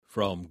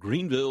From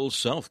Greenville,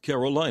 South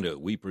Carolina,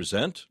 we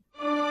present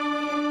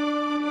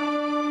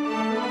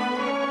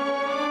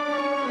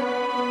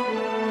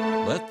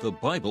Let the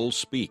Bible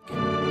Speak.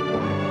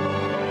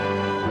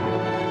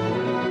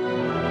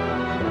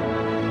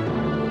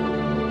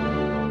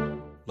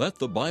 Let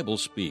the Bible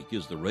Speak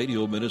is the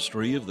radio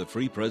ministry of the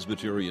Free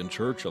Presbyterian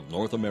Church of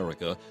North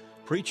America,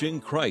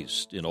 preaching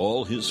Christ in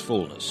all his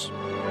fullness.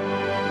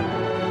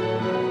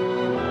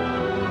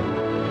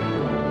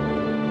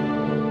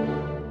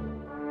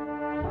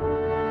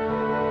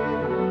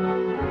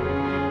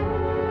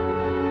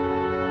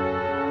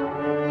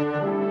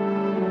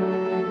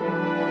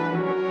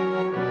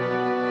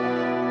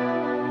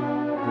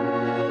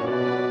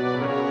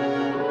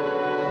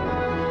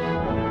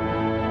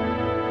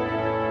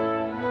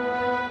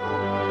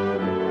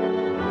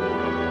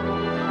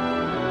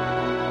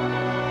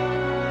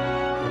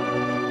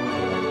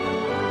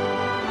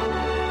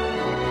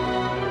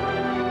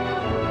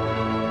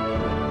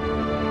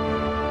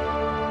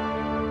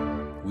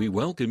 We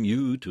welcome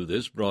you to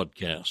this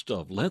broadcast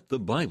of Let the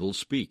Bible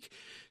Speak,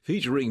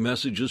 featuring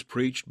messages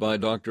preached by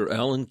Dr.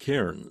 Alan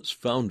Cairns,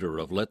 founder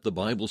of Let the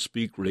Bible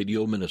Speak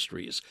Radio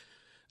Ministries.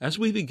 As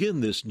we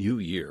begin this new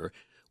year,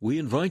 we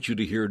invite you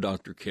to hear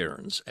Dr.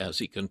 Cairns as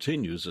he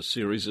continues a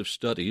series of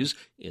studies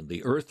in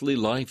the earthly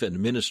life and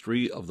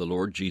ministry of the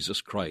Lord Jesus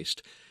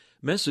Christ,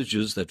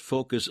 messages that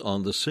focus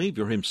on the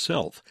Savior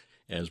himself,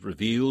 as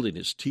revealed in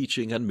his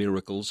teaching and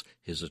miracles,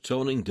 his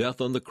atoning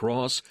death on the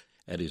cross,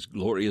 and his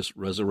glorious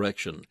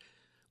resurrection.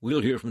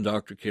 We'll hear from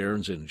Dr.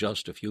 Cairns in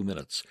just a few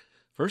minutes.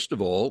 First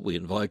of all, we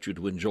invite you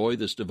to enjoy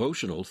this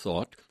devotional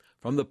thought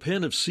from the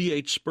pen of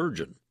C.H.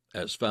 Spurgeon,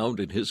 as found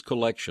in his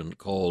collection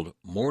called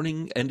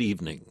Morning and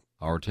Evening.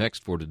 Our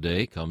text for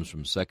today comes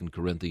from 2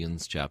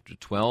 Corinthians chapter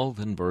 12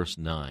 and verse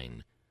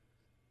 9.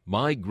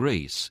 My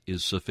grace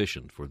is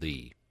sufficient for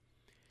thee.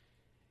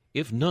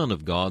 If none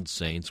of God's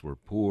saints were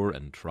poor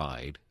and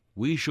tried,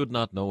 we should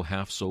not know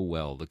half so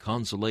well the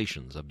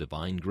consolations of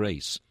divine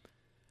grace.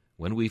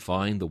 When we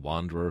find the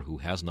wanderer who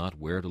has not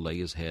where to lay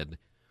his head,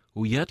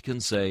 who yet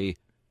can say,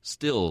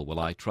 Still will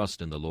I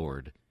trust in the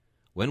Lord.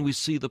 When we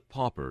see the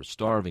pauper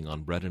starving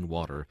on bread and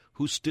water,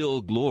 who still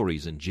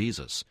glories in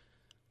Jesus.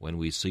 When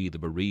we see the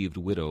bereaved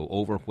widow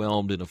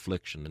overwhelmed in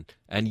affliction,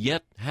 and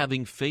yet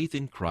having faith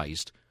in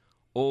Christ,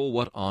 oh,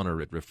 what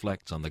honor it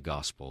reflects on the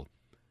gospel.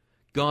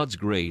 God's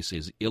grace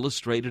is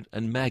illustrated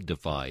and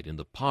magnified in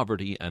the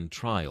poverty and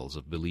trials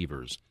of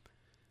believers.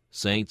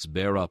 Saints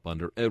bear up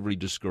under every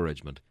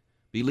discouragement,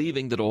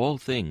 believing that all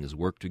things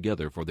work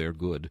together for their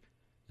good,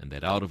 and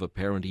that out of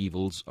apparent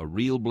evils a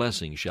real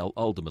blessing shall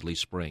ultimately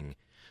spring,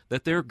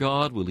 that their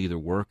God will either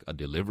work a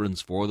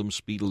deliverance for them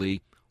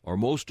speedily, or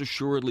most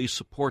assuredly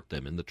support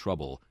them in the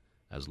trouble,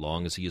 as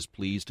long as he is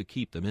pleased to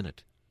keep them in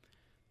it.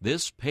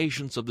 This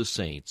patience of the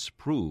saints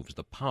proves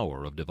the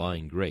power of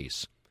divine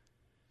grace.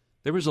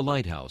 There is a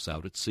lighthouse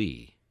out at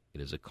sea.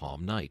 It is a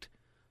calm night.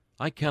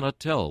 I cannot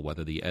tell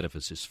whether the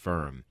edifice is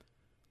firm.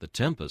 The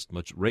tempest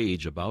must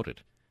rage about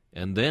it,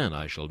 and then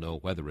I shall know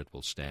whether it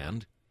will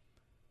stand.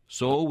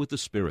 So with the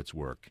Spirit's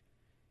work.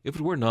 If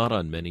it were not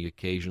on many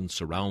occasions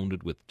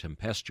surrounded with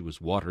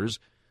tempestuous waters,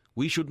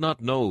 we should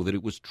not know that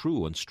it was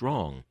true and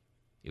strong.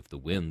 If the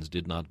winds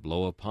did not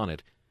blow upon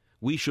it,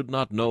 we should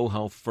not know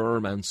how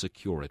firm and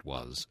secure it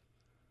was.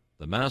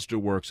 The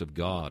masterworks of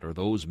God are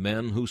those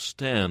men who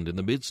stand in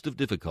the midst of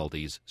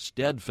difficulties,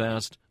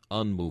 steadfast,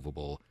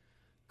 unmovable,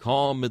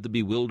 calm amid the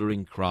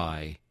bewildering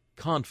cry,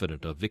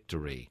 confident of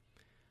victory.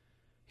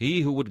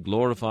 He who would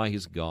glorify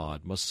his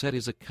God must set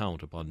his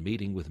account upon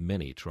meeting with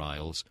many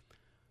trials.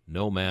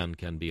 No man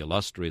can be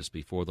illustrious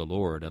before the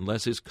Lord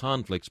unless his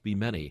conflicts be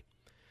many.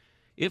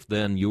 If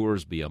then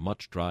yours be a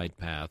much-tried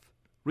path,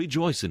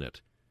 rejoice in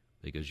it,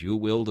 because you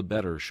will the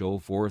better show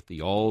forth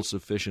the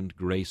all-sufficient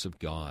grace of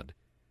God.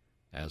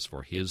 As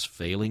for his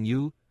failing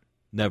you,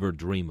 never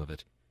dream of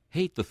it.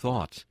 Hate the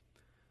thought.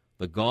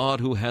 The God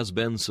who has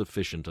been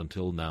sufficient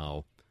until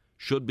now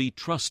should be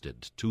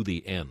trusted to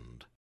the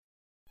end.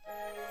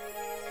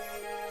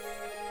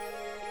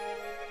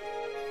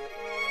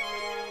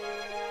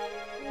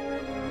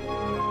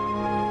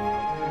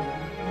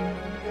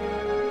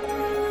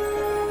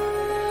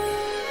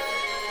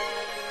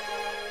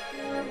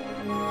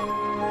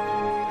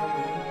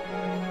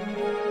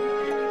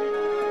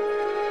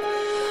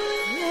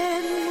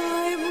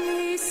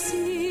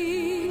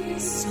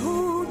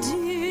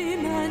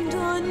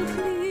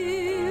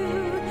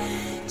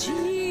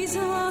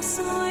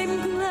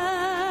 I'm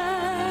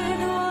glad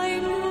I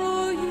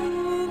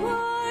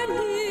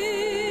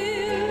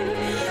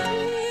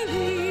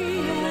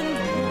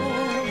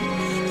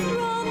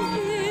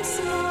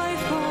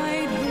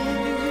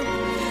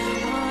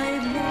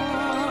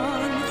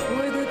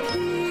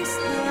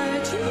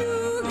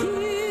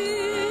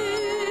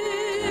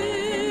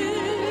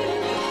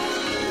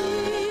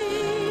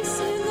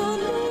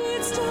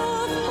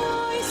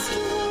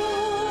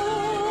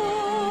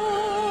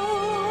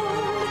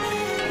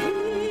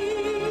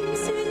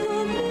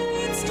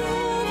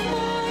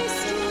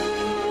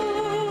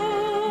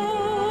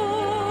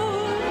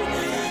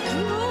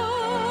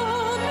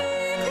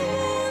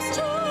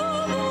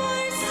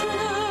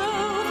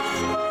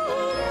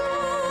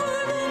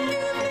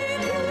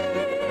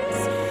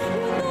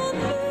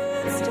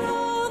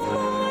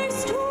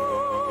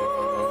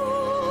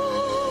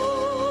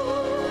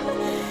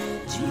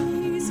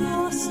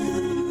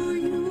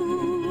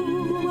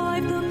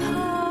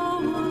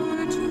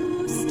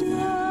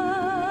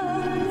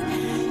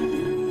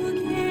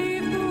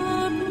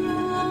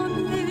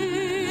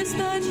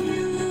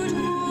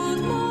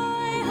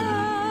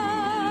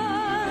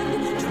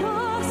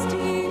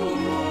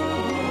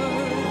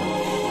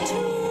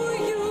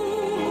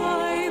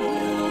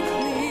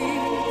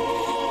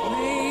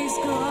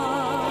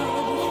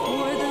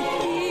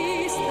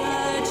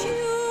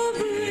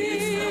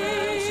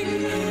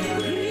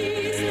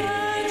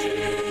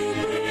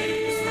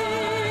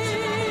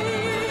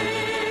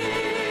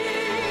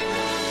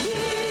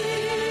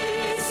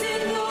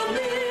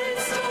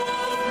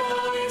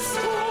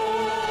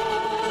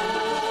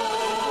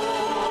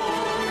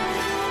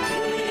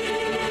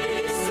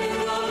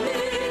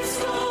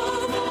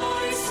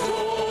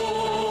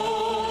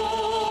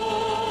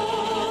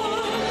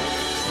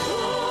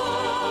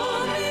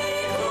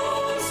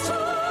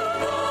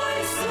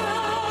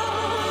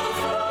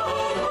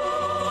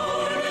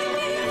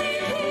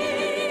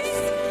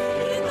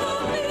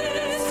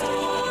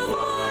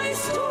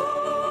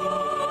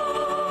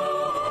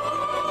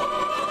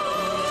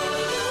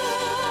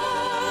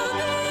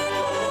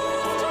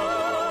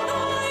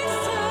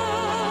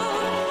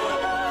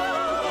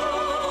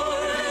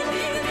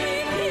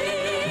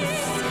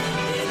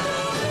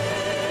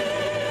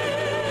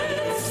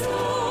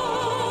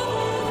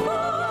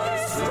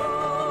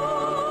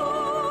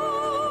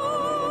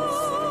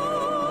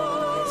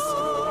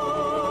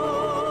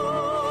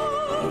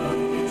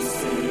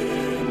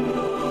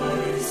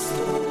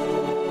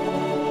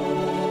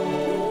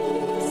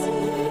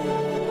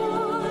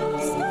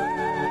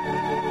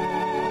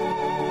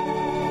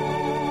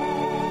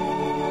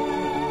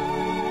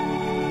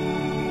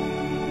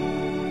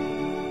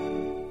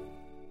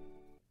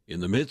In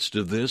the midst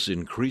of this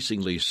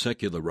increasingly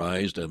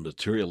secularized and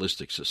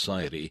materialistic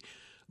society,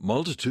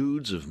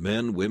 multitudes of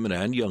men, women,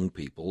 and young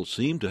people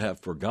seem to have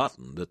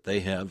forgotten that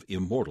they have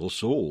immortal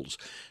souls,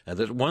 and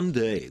that one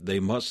day they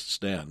must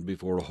stand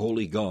before a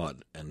holy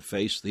God and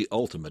face the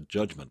ultimate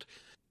judgment.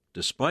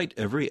 Despite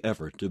every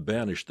effort to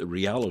banish the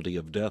reality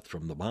of death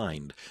from the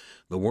mind,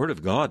 the Word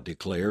of God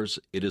declares,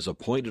 "It is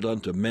appointed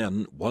unto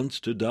men once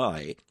to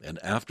die, and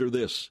after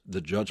this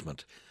the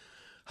judgment."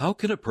 How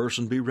can a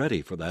person be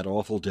ready for that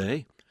awful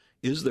day?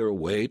 Is there a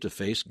way to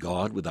face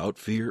God without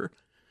fear?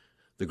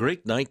 The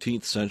great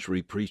 19th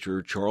century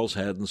preacher Charles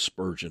Haddon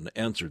Spurgeon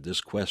answered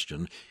this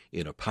question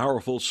in a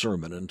powerful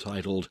sermon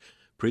entitled,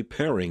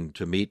 "Preparing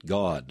to Meet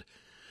God."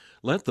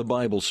 Let the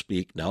Bible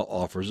Speak now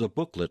offers a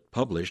booklet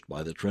published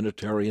by the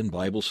Trinitarian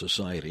Bible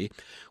Society,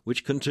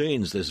 which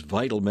contains this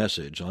vital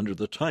message under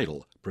the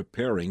title,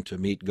 "Preparing to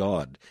Meet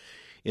God."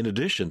 In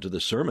addition to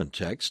the sermon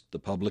text, the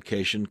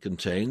publication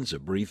contains a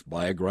brief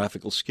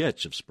biographical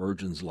sketch of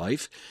Spurgeon's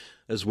life,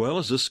 as well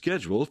as a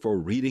schedule for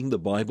reading the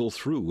Bible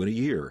through in a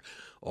year,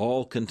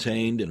 all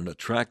contained in an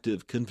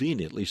attractive,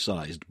 conveniently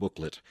sized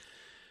booklet.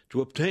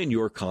 To obtain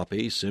your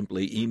copy,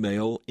 simply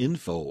email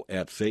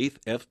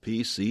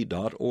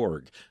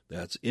info@faithfpc.org.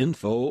 That's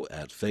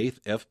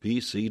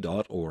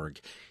info@faithfpc.org.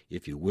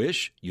 If you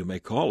wish, you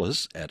may call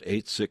us at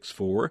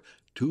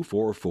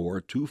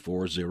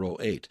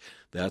 864-244-2408.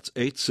 That's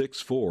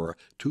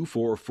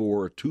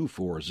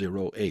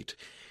 864-244-2408.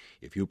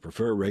 If you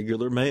prefer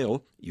regular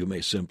mail, you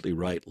may simply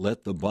write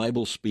Let the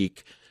Bible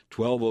Speak,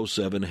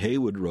 1207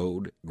 Haywood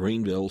Road,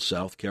 Greenville,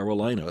 South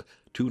Carolina,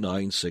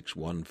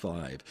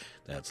 29615.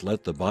 That's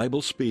Let the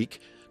Bible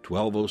Speak,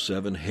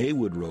 1207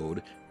 Haywood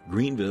Road,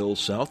 Greenville,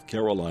 South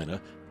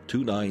Carolina,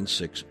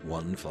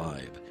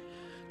 29615.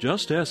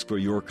 Just ask for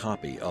your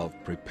copy of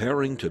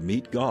Preparing to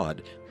Meet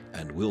God,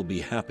 and we'll be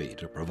happy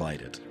to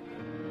provide it.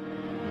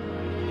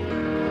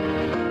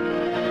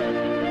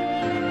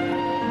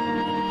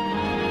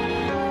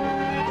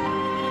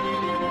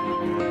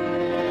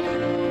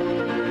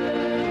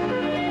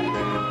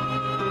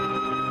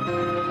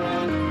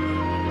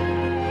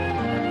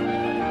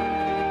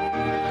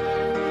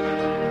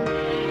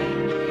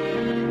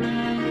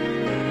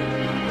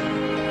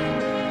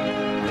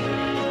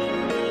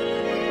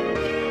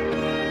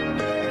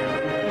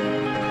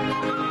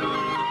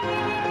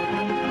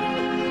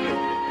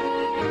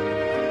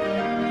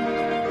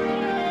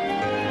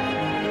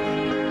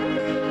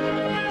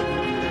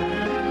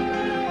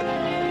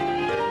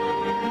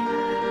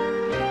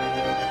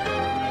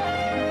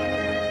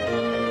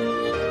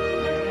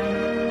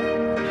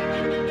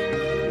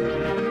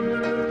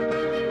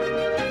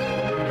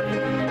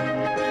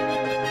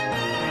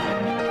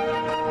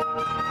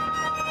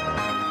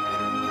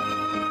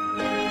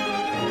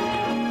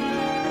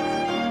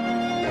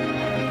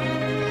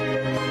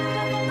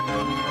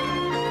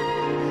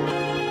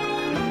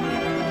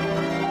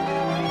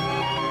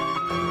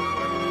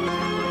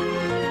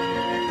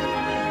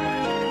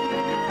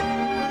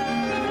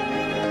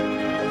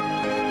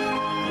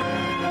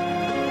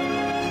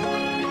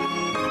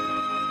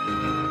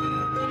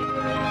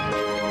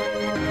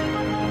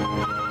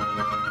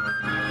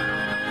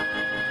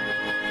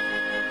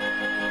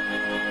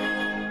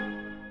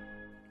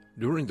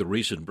 During the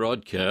recent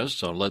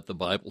broadcasts on Let the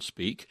Bible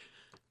Speak,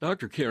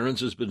 Dr.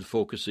 Cairns has been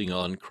focusing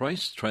on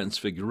Christ's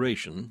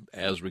transfiguration,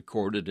 as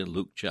recorded in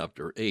Luke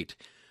chapter 8,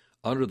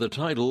 under the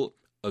title,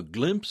 A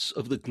Glimpse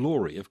of the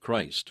Glory of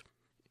Christ.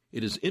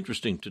 It is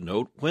interesting to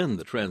note when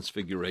the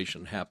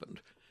transfiguration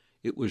happened.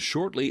 It was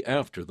shortly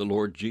after the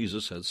Lord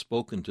Jesus had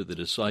spoken to the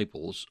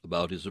disciples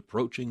about his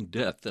approaching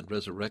death and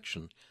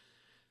resurrection.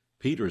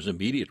 Peter's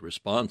immediate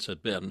response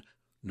had been,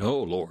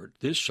 "No, Lord,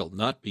 this shall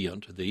not be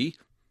unto thee."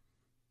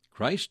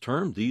 Christ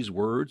termed these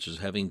words as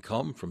having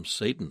come from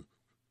Satan,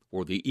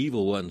 for the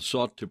evil one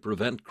sought to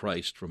prevent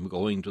Christ from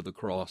going to the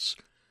cross.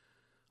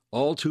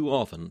 All too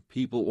often,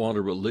 people want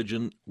a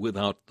religion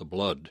without the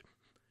blood.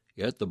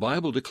 Yet the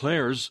Bible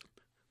declares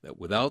that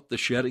without the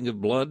shedding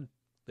of blood,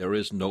 there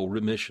is no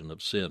remission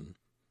of sin.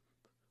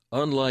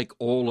 Unlike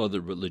all other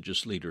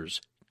religious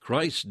leaders,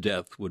 Christ's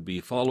death would be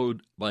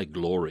followed by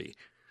glory.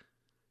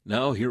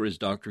 Now here is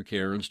Dr.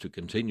 Cairns to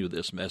continue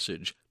this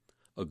message,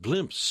 a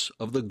glimpse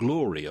of the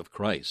glory of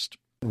Christ.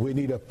 We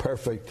need a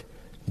perfect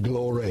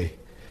glory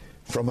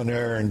from an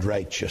earned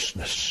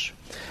righteousness.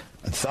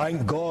 And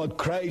thank God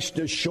Christ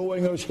is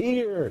showing us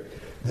here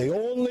the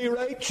only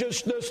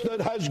righteousness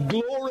that has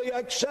glory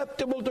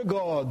acceptable to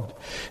God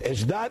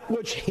is that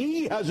which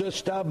he has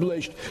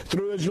established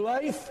through his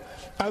life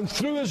and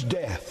through his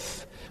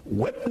death,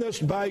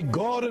 witnessed by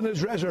God in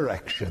his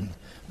resurrection.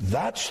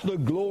 That's the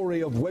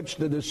glory of which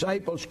the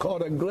disciples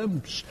caught a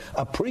glimpse,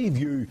 a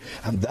preview,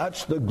 and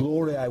that's the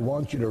glory I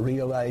want you to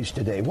realize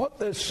today. What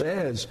this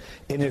says,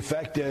 in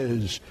effect,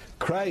 is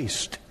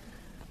Christ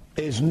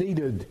is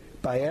needed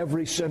by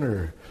every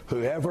sinner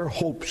who ever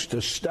hopes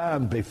to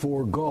stand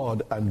before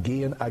God and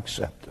gain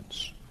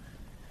acceptance.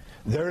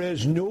 There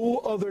is no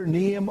other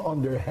name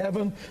under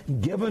heaven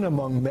given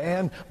among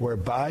men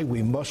whereby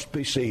we must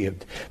be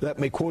saved. Let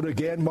me quote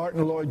again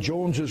Martin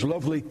Lloyd-Jones's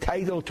lovely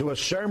title to a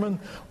sermon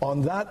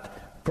on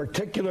that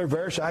particular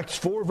verse, Acts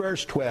 4,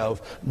 verse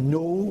 12,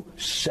 No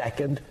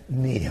second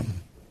name.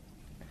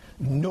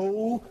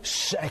 No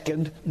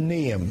second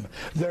name.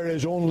 There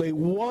is only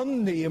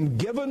one name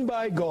given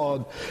by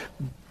God,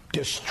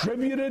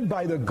 distributed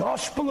by the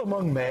gospel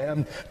among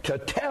men to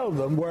tell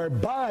them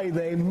whereby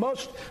they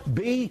must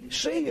be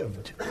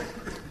saved.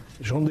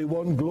 There's only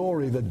one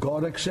glory that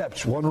God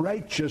accepts, one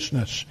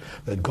righteousness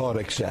that God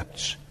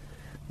accepts.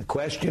 The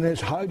question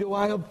is, how do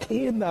I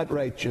obtain that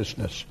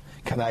righteousness?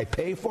 Can I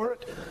pay for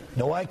it?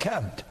 No, I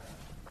can't.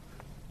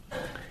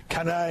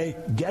 Can I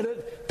get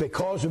it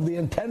because of the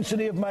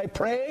intensity of my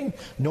praying?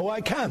 No, I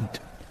can't.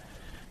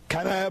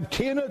 Can I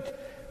obtain it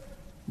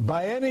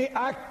by any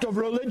act of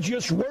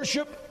religious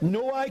worship?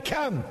 No, I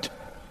can't.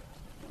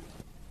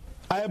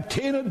 I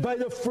obtain it by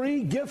the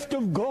free gift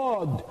of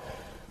God,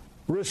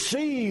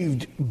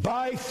 received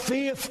by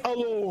faith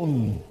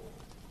alone.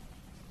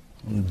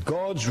 And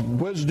God's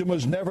wisdom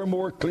is never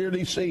more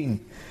clearly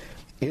seen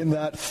in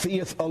that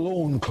faith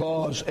alone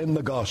clause in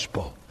the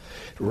gospel.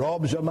 It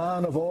robs a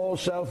man of all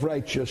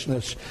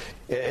self-righteousness.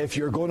 If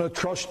you're going to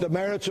trust the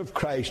merits of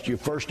Christ, you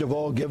first of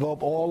all give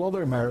up all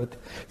other merit.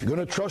 If you're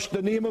going to trust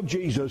the name of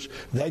Jesus,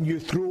 then you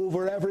throw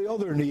over every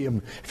other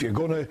name. If you're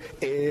going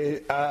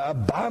to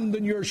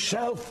abandon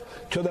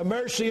yourself to the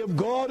mercy of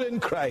God in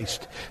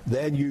Christ,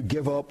 then you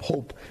give up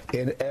hope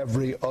in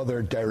every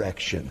other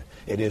direction.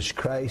 It is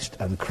Christ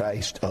and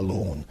Christ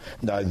alone.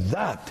 Now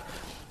that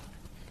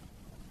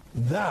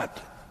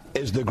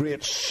is the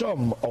great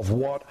sum of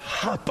what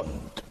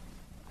happened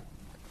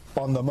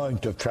on the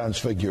Mount of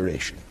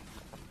Transfiguration.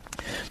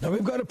 Now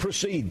we've got to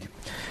proceed.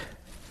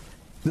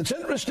 It's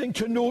interesting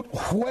to note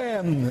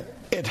when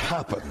it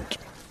happened,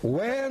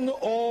 when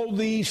all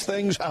these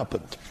things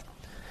happened.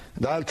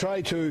 And I'll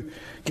try to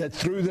get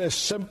through this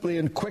simply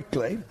and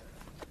quickly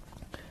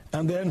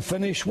and then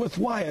finish with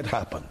why it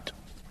happened.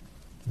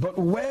 But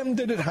when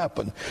did it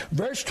happen?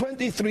 Verse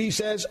 23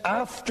 says,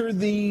 after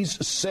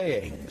these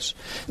sayings.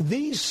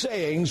 These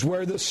sayings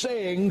were the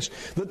sayings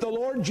that the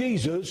Lord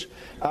Jesus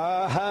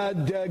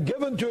had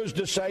given to his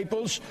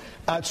disciples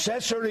at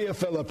Caesarea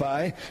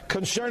Philippi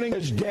concerning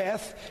his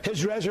death,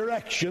 his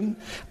resurrection,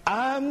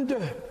 and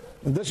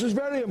this is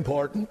very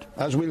important,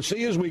 as we'll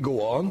see as we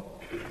go on,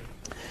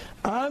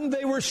 and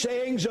they were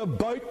sayings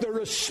about the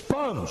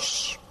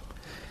response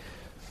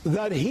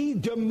that he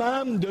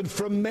demanded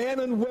from men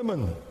and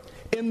women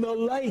in the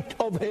light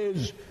of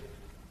his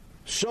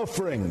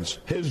sufferings,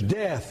 his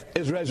death,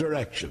 his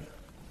resurrection.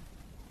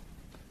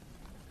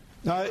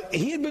 Now,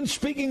 he had been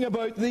speaking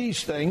about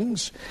these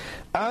things,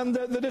 and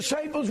the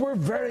disciples were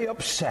very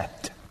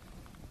upset.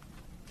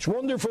 It's a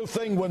wonderful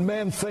thing when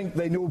men think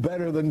they know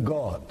better than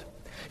God.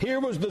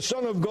 Here was the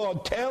Son of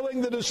God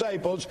telling the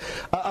disciples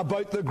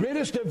about the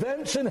greatest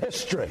events in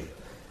history.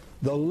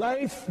 The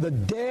life, the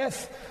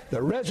death,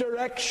 the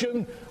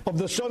resurrection of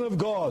the Son of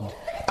God.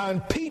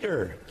 And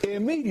Peter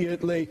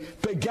immediately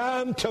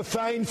began to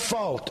find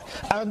fault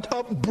and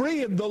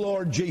upbraid the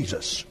Lord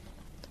Jesus.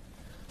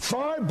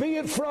 Far be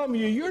it from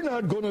you, you're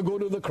not going to go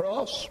to the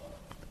cross.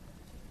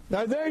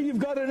 Now there you've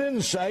got an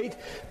insight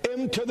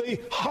into the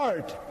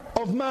heart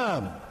of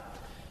man.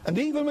 And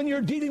even when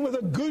you're dealing with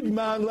a good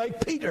man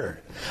like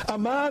Peter, a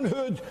man who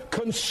had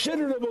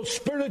considerable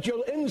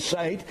spiritual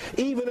insight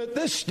even at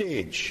this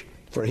stage,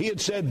 for he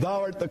had said,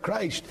 "Thou art the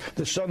Christ,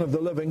 the Son of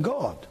the living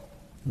God."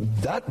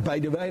 That by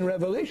divine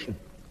revelation.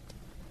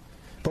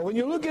 But when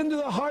you look into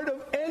the heart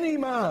of any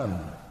man,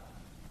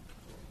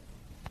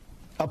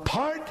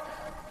 apart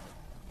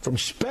from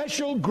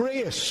special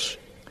grace,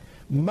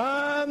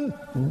 man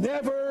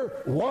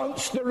never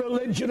wants the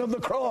religion of the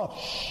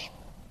cross.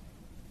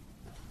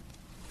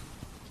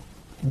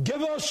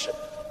 Give us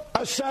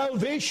a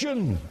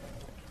salvation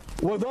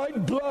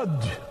without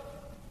blood.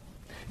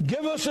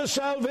 Give us a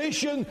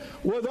salvation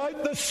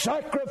without the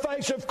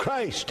sacrifice of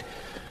Christ.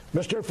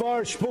 Mr.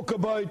 Farr spoke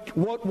about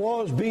what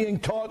was being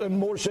taught, and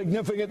more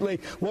significantly,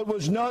 what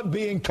was not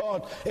being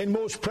taught in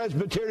most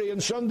Presbyterian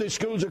Sunday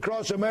schools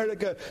across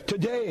America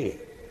today.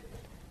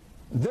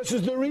 This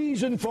is the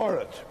reason for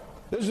it.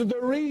 This is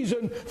the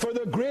reason for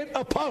the great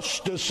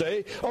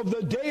apostasy of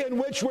the day in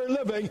which we're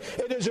living.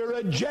 It is a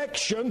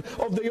rejection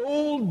of the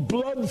old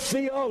blood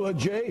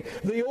theology,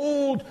 the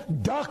old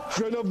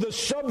doctrine of the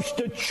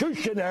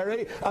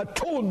substitutionary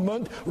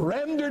atonement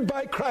rendered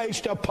by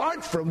Christ,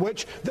 apart from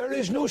which there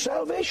is no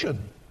salvation.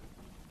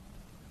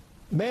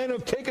 Men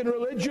have taken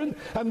religion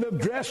and they've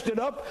dressed it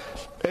up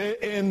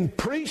in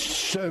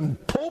priests and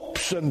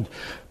popes and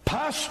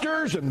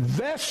pastors and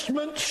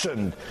vestments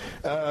and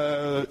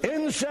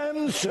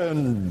incense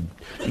and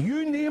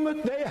you name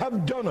it, they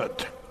have done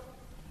it.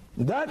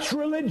 That's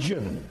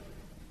religion.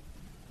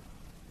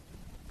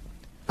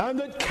 And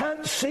it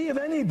can't save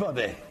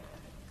anybody.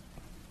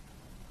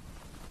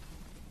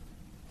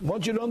 I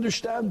want you to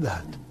understand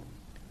that.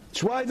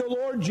 It's why the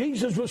Lord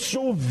Jesus was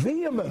so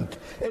vehement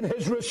in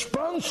his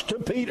response to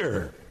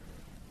Peter.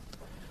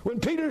 When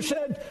Peter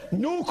said,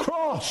 "No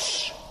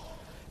cross,"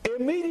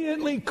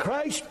 immediately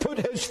Christ put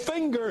his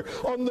finger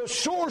on the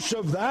source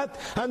of that,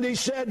 and he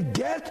said,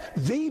 "Get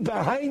thee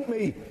behind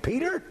me."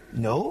 Peter?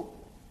 No.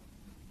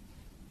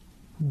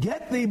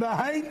 "Get thee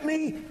behind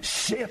me,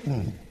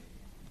 Satan."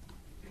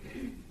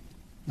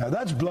 Now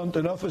that's blunt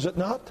enough, is it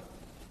not?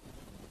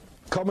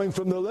 Coming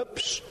from the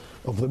lips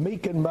of the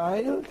meek and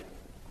mild,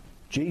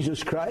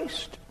 Jesus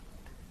Christ,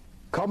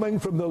 coming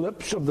from the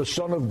lips of the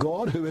Son of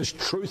God, who is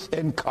truth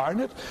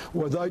incarnate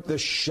without the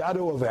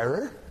shadow of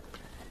error,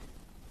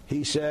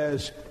 he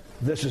says,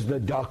 this is the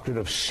doctrine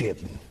of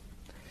Satan.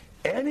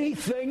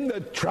 Anything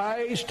that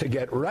tries to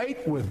get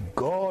right with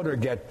God or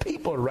get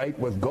people right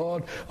with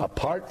God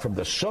apart from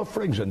the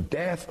sufferings and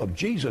death of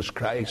Jesus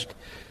Christ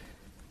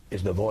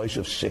is the voice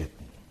of Satan.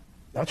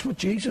 That's what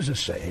Jesus is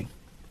saying.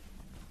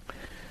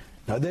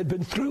 Now they'd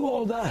been through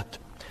all that.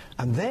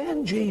 And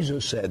then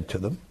Jesus said to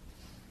them,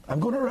 "I'm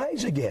going to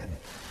rise again."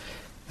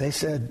 They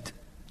said,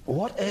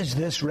 "What is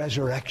this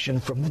resurrection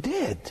from the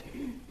dead?"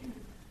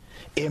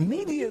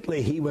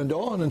 Immediately he went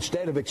on,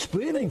 instead of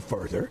explaining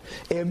further,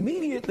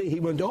 immediately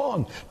he went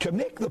on to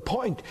make the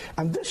point,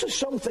 and this is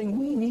something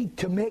we need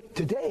to make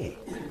today,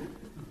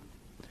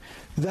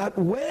 that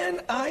when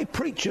I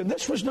preach, and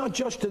this was not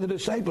just to the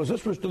disciples,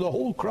 this was to the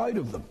whole crowd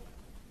of them,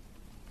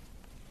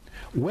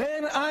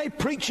 when I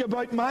preach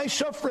about my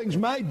sufferings,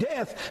 my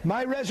death,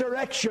 my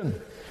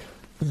resurrection,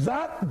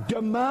 that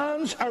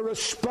demands a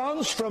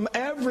response from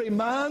every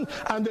man,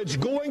 and it's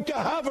going to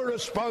have a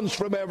response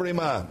from every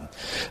man.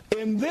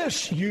 In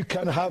this, you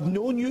can have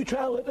no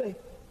neutrality.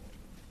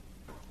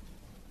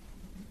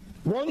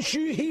 Once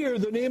you hear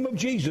the name of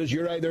Jesus,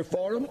 you're either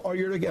for him or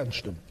you're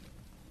against him.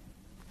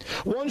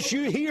 Once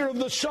you hear of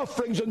the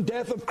sufferings and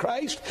death of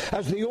Christ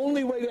as the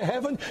only way to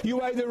heaven, you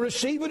either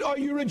receive it or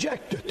you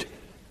reject it.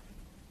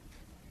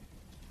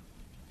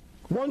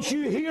 Once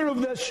you hear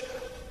of this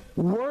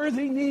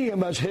worthy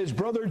name, as his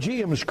brother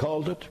James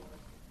called it,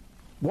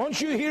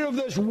 once you hear of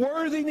this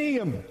worthy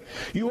name,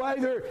 you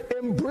either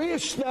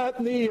embrace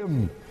that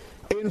name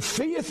in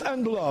faith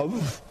and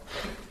love,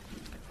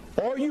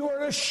 or you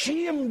are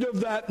ashamed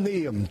of that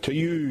name, to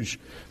use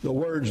the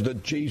words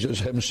that Jesus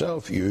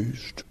himself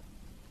used.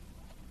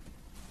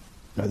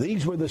 Now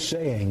these were the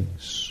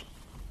sayings,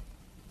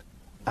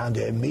 and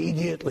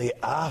immediately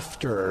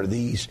after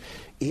these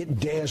 8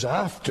 days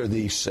after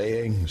these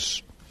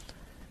sayings,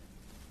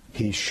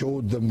 he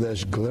showed them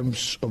this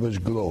glimpse of his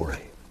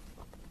glory.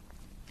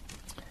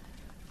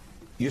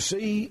 You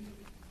see,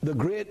 the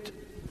great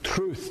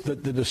truth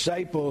that the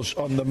disciples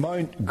on the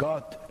Mount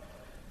got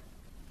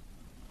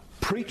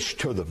preached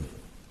to them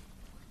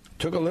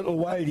took a little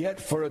while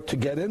yet for it to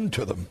get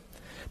into them.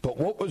 But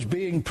what was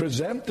being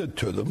presented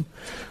to them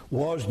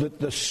was that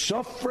the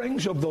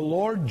sufferings of the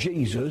Lord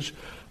Jesus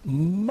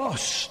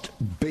must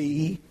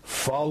be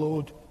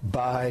followed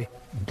by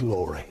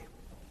glory.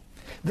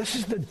 This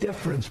is the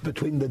difference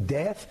between the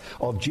death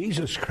of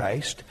Jesus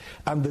Christ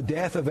and the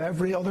death of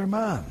every other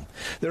man.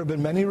 There have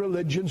been many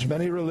religions,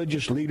 many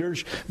religious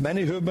leaders,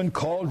 many who have been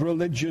called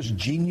religious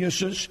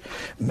geniuses,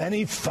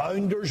 many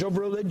founders of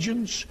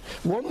religions.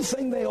 One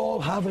thing they all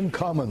have in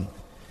common: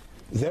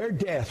 their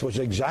death was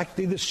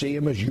exactly the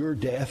same as your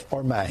death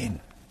or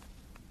mine.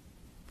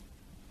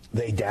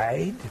 They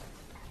died,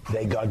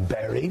 they got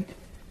buried,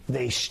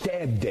 they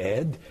stayed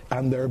dead,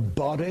 and their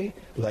body,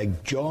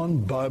 like John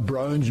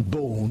Brown's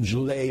bones,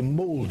 lay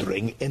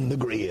mouldering in the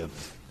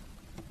grave.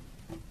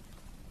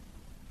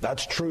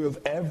 That's true of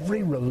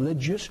every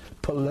religious,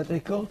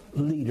 political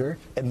leader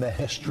in the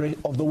history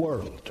of the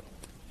world.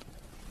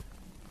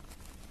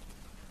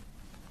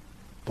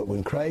 But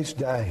when Christ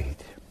died,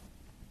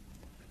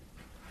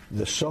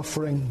 the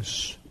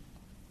sufferings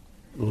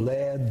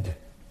led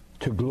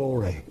to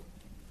glory,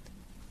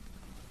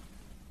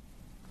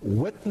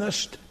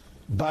 witnessed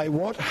by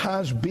what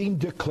has been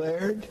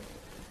declared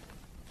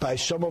by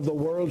some of the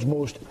world's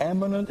most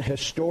eminent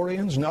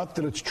historians. Not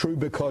that it's true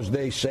because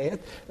they say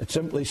it. It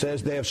simply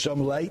says they have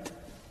some light.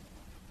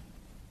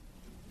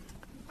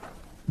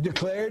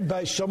 Declared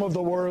by some of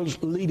the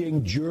world's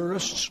leading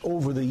jurists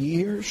over the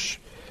years,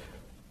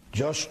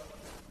 just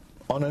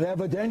on an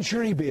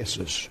evidentiary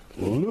basis,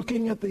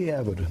 looking at the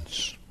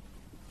evidence.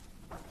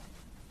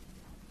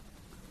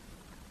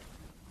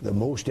 The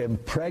most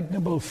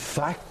impregnable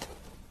fact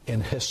in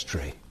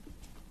history.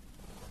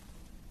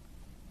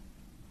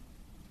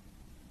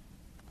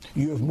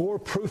 You have more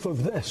proof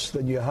of this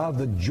than you have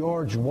that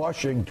George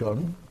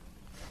Washington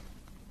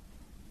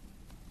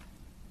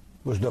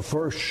was the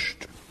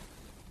first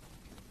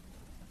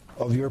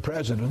of your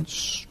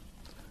presidents,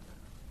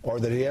 or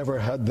that he ever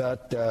had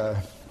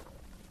that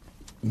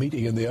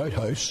meeting in the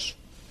outhouse,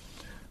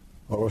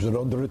 or was it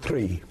under a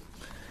tree?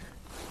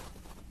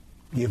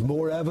 You have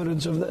more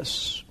evidence of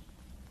this.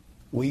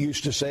 We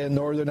used to say in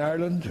Northern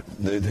Ireland,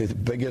 the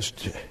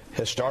biggest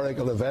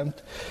historical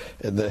event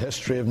in the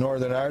history of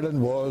Northern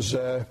Ireland was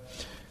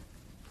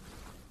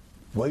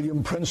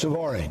William Prince of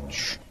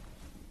Orange,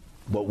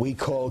 what we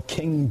call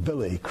King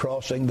Billy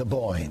crossing the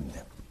Boyne,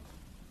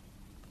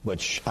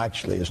 which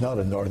actually is not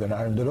in Northern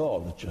Ireland at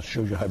all. It just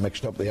shows you how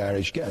mixed up the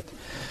Irish get.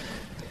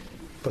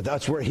 But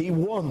that's where he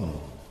won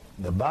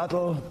the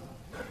battle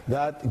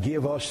that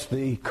gave us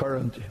the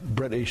current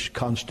British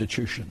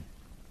Constitution.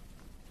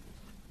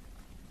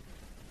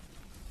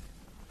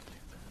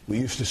 We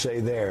used to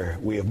say there,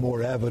 we have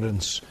more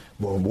evidence,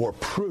 more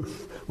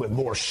proof, with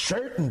more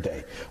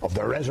certainty of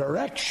the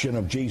resurrection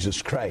of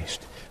Jesus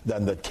Christ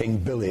than that King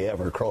Billy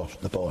ever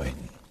crossed the Boyne.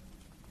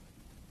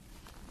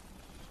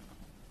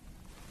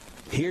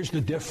 Here's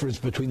the difference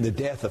between the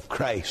death of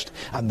Christ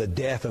and the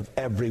death of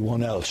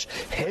everyone else.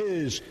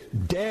 His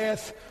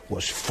death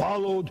was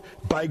followed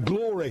by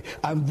glory.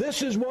 And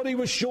this is what he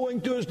was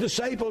showing to his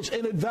disciples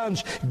in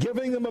advance,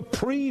 giving them a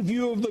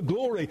preview of the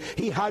glory.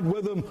 He had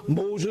with him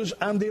Moses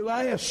and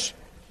Elias,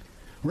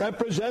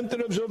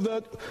 representatives of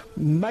that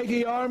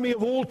mighty army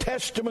of Old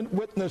Testament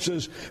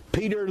witnesses.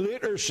 Peter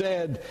later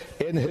said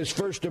in his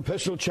first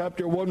epistle,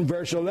 chapter 1,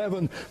 verse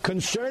 11,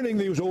 concerning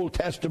these Old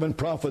Testament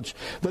prophets,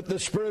 that the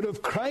Spirit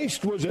of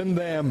Christ was in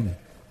them,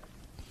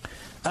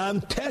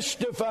 and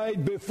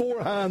testified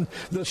beforehand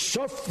the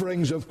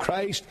sufferings of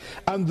Christ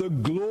and the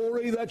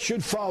glory that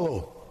should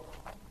follow.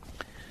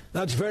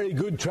 That's very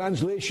good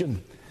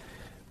translation.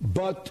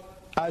 But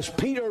as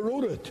Peter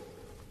wrote it,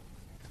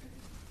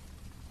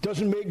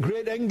 doesn't make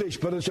great English,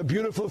 but it's a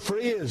beautiful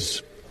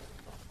phrase.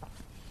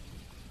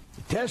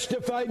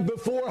 Testified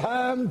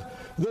beforehand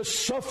the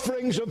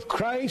sufferings of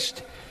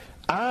Christ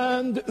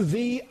and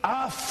the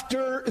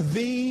after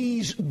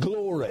these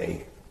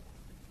glory.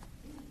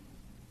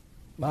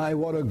 My,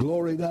 what a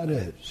glory that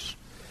is.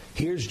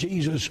 Here's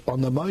Jesus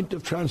on the Mount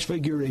of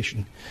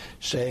Transfiguration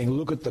saying,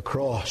 look at the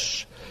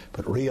cross,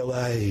 but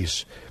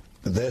realize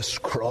this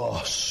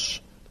cross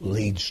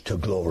leads to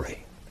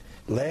glory.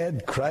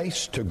 Led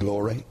Christ to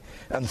glory,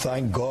 and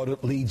thank God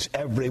it leads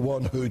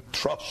everyone who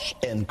trusts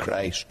in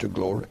Christ to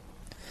glory.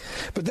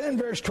 But then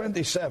verse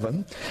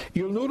 27,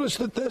 you'll notice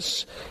that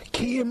this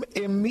came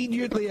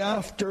immediately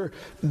after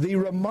the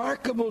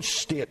remarkable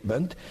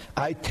statement,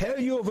 I tell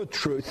you of a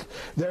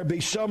truth, there be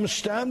some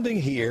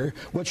standing here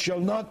which shall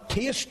not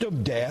taste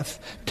of death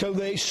till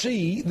they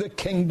see the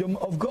kingdom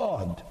of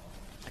God.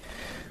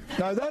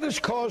 Now that has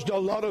caused a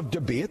lot of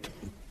debate.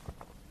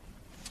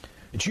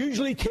 It's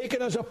usually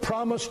taken as a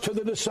promise to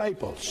the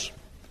disciples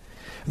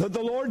that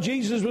the Lord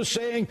Jesus was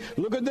saying,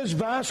 look at this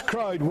vast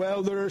crowd.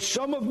 Well, there are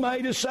some of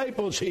my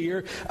disciples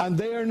here, and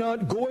they are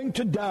not going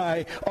to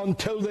die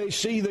until they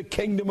see the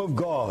kingdom of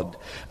God.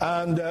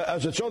 And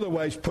as it's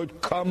otherwise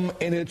put, come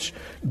in its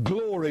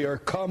glory, or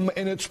come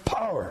in its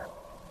power.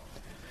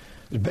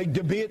 There's a big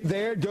debate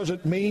there. Does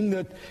it mean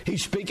that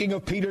he's speaking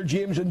of Peter,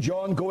 James, and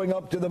John going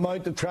up to the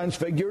Mount of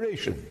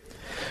Transfiguration?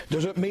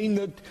 Does it mean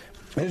that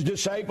his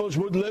disciples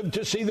would live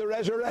to see the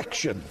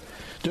resurrection?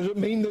 Does it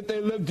mean that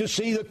they live to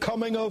see the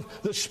coming of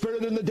the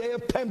Spirit in the day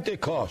of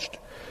Pentecost?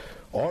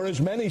 Or, as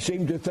many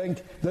seem to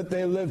think, that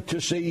they live to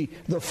see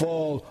the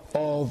fall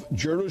of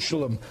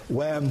Jerusalem,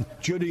 when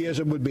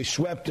Judaism would be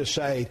swept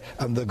aside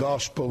and the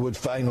gospel would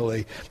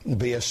finally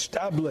be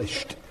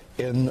established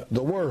in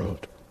the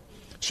world.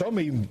 Some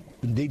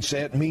indeed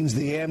say it means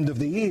the end of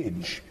the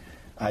age.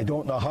 I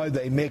don't know how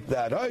they make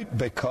that out,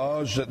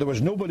 because there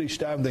was nobody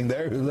standing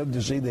there who lived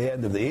to see the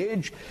end of the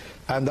age.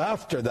 And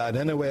after that,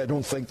 anyway, I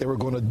don't think they were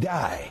going to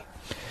die.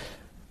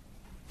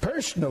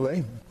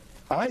 Personally,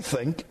 I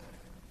think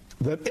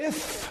that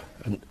if,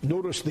 and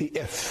notice the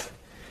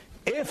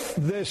if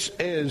this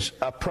is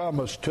a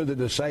promise to the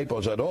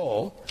disciples at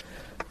all,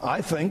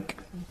 I think,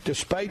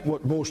 despite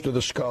what most of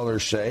the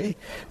scholars say,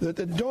 that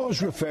it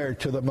does refer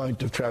to the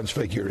Mount of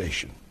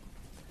Transfiguration.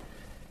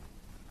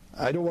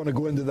 I don't want to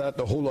go into that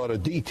in a whole lot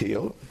of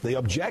detail. The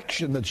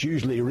objection that's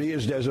usually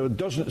raised is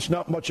it's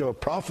not much of a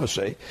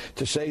prophecy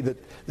to say that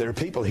there are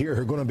people here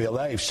who are going to be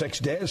alive 6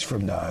 days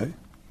from now.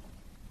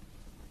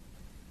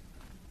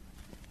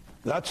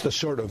 That's the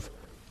sort of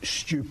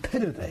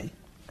stupidity,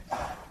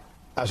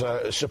 as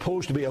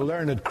supposed to be a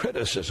learned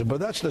criticism,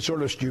 but that's the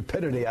sort of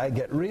stupidity I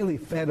get really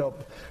fed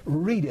up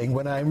reading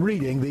when I'm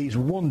reading these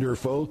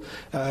wonderful,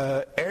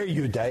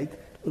 erudite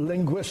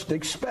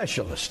linguistic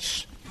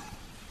specialists.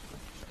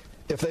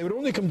 If they would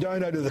only come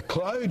down out of the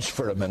clouds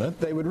for a minute,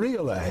 they would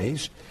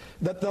realize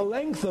that the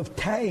length of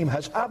time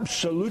has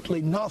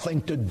absolutely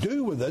nothing to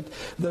do with it.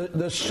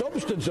 The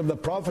substance of the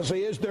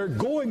prophecy is they're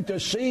going to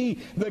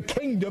see the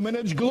kingdom in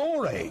its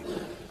glory.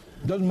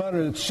 Doesn't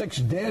matter if it's 6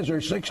 days or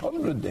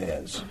 600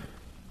 days.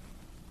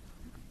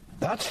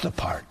 That's the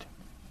part.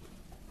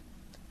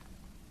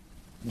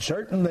 And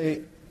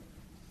certainly,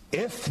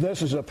 if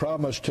this is a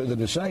promise to the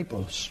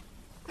disciples,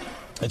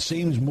 it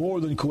seems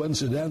more than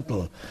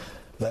coincidental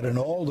that in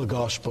all the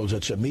Gospels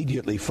it's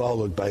immediately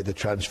followed by the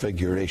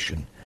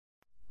Transfiguration.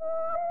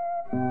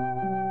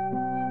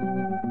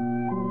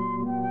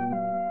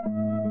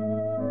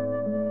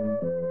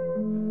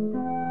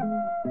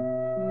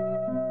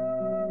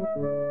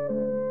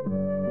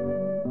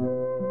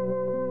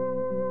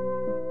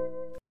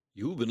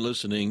 You've been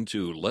listening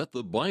to Let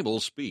the Bible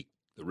Speak,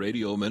 the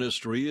radio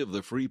ministry of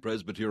the Free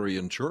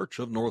Presbyterian Church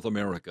of North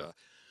America.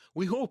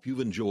 We hope you've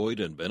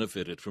enjoyed and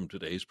benefited from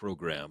today's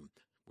program.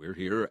 We're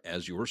here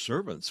as your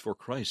servants for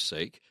Christ's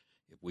sake.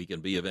 If we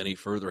can be of any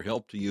further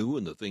help to you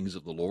in the things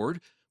of the Lord,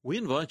 we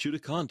invite you to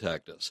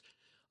contact us.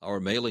 Our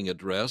mailing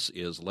address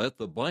is Let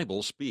the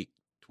Bible Speak,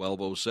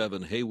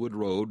 1207 Haywood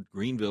Road,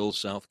 Greenville,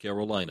 South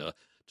Carolina,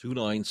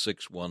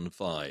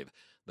 29615.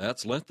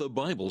 That's Let the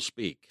Bible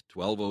Speak,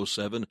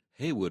 1207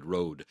 Haywood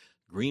Road,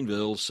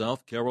 Greenville,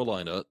 South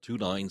Carolina,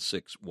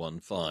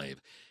 29615.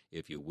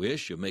 If you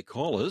wish, you may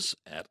call us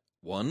at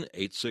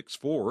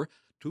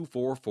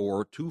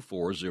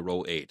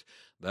 1-864-244-2408.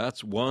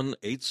 That's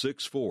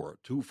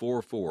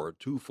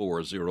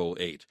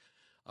 1-864-244-2408.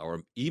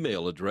 Our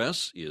email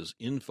address is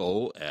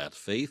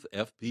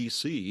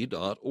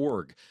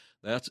info@faithfpc.org.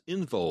 That's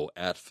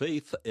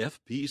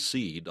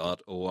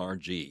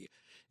info@faithfpc.org.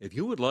 If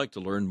you would like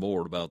to learn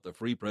more about the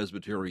Free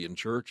Presbyterian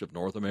Church of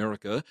North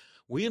America,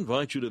 we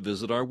invite you to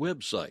visit our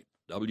website,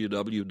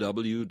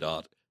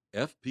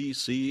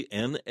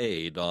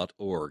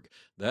 www.fpcna.org.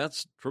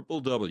 That's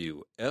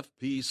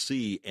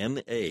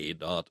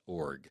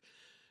www.fpcna.org.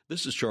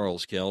 This is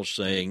Charles Kelch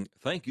saying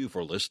thank you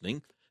for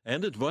listening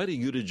and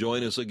inviting you to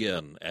join us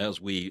again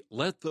as we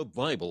Let the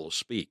Bible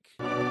Speak.